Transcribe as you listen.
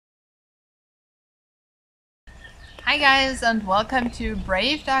Hi guys, and welcome to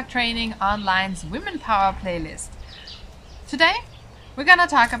Brave Dog Training Online's Women Power playlist. Today we're gonna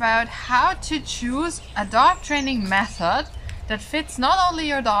talk about how to choose a dog training method that fits not only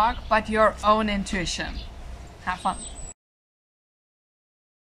your dog but your own intuition. Have fun.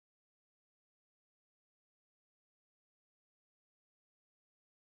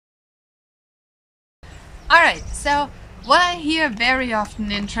 Alright, so what I hear very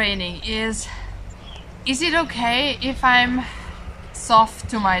often in training is it okay if I'm soft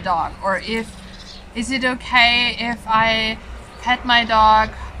to my dog? Or is it okay if I pet my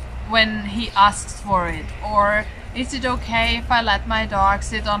dog when he asks for it? Or is it okay if I let my dog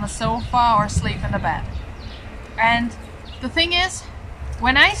sit on a sofa or sleep in the bed? And the thing is,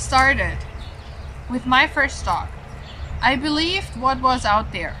 when I started with my first dog, I believed what was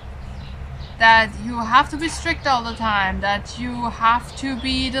out there. That you have to be strict all the time, that you have to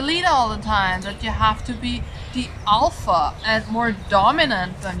be the leader all the time, that you have to be the alpha and more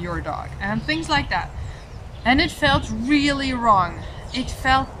dominant than your dog, and things like that. And it felt really wrong. It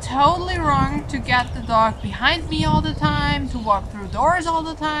felt totally wrong to get the dog behind me all the time, to walk through doors all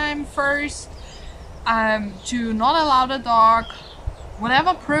the time first, to not allow the dog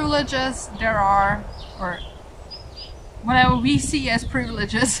whatever privileges there are, or whatever we see as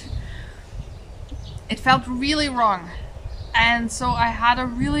privileges. It felt really wrong, and so I had a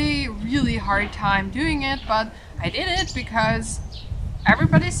really hard time doing it, but I did it because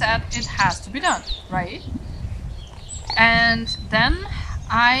everybody said it has to be done, right? And then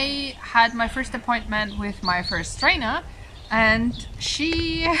I had my first appointment with my first trainer, and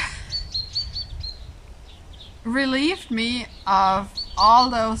she relieved me of all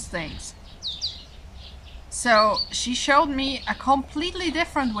those things. So she showed me a completely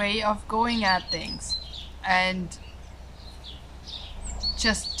different way of going at things and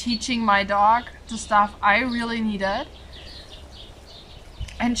just teaching my dog the stuff I really needed,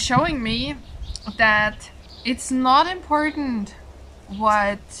 and showing me that it's not important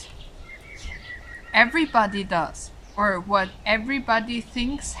what everybody does or what everybody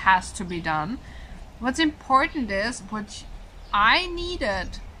thinks has to be done. What's important is what I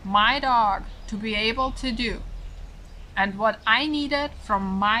needed my dog to be able to do, and what I needed from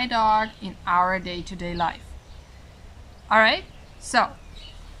my dog in our day-to-day life. Alright, so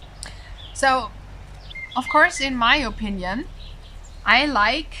of course, in my opinion, I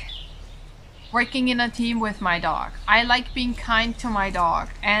like working in a team with my dog. I like being kind to my dog,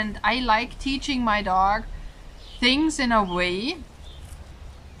 and I like teaching my dog things in a way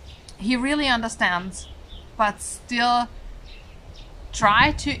he really understands, but still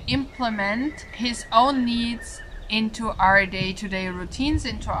try to implement his own needs into our day-to-day routines,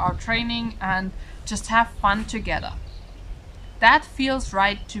 into our training, and just have fun together. That feels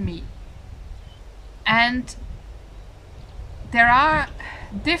right to me. And there are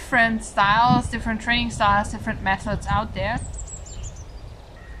different styles, different training styles, different methods out there.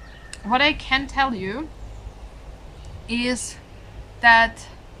 What I can tell you is that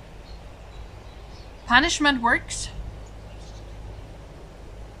punishment works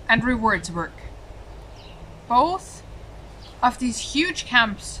and rewards work. Both of these huge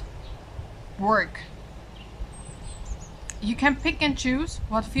camps work. You can pick and choose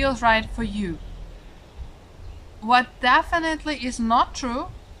what feels right for you. What definitely is not true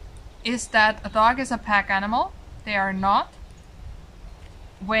is that a dog is a pack animal. They are not.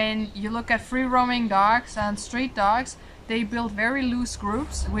 When you look at free-roaming dogs and street dogs, they build very loose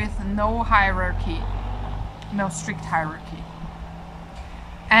groups with no hierarchy, no strict hierarchy.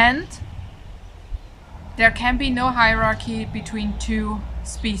 And there can be no hierarchy between two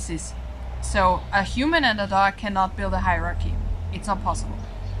species. So a human and a dog cannot build a hierarchy. It's not possible.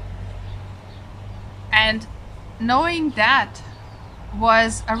 And knowing that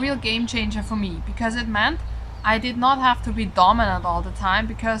was a real game changer for me, because it meant I did not have to be dominant all the time,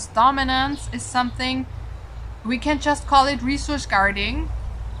 because dominance is something we can just call it resource guarding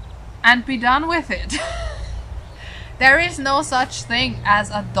and be done with it. There is no such thing as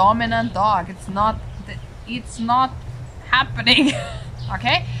a dominant dog. It's not happening.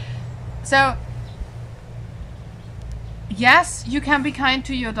 Okay? So yes, you can be kind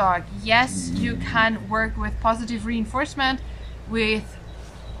to your dog. Yes, you can work with positive reinforcement, with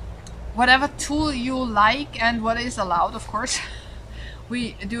whatever tool you like and what is allowed, of course.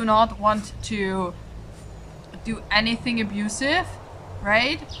 We do not want to do anything abusive,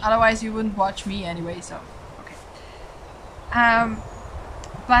 right? Otherwise you wouldn't watch me anyway, so okay.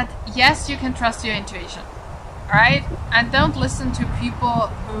 But yes, you can trust your intuition. Alright? And don't listen to people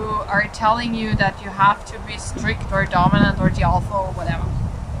who are telling you that you have to be strict or dominant or the alpha or whatever.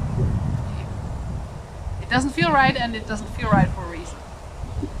 It doesn't feel right, and it doesn't feel right for a reason.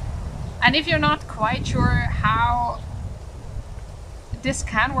 And if you're not quite sure how this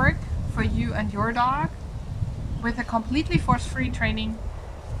can work for you and your dog with a completely force-free training,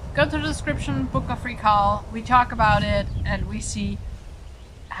 go to the description, book a free call, we talk about it, and we see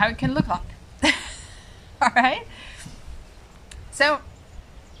how it can look like. Alright? So,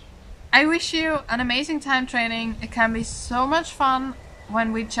 I wish you an amazing time training. It can be so much fun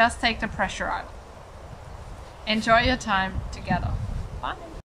when we just take the pressure out. Enjoy your time together. Bye!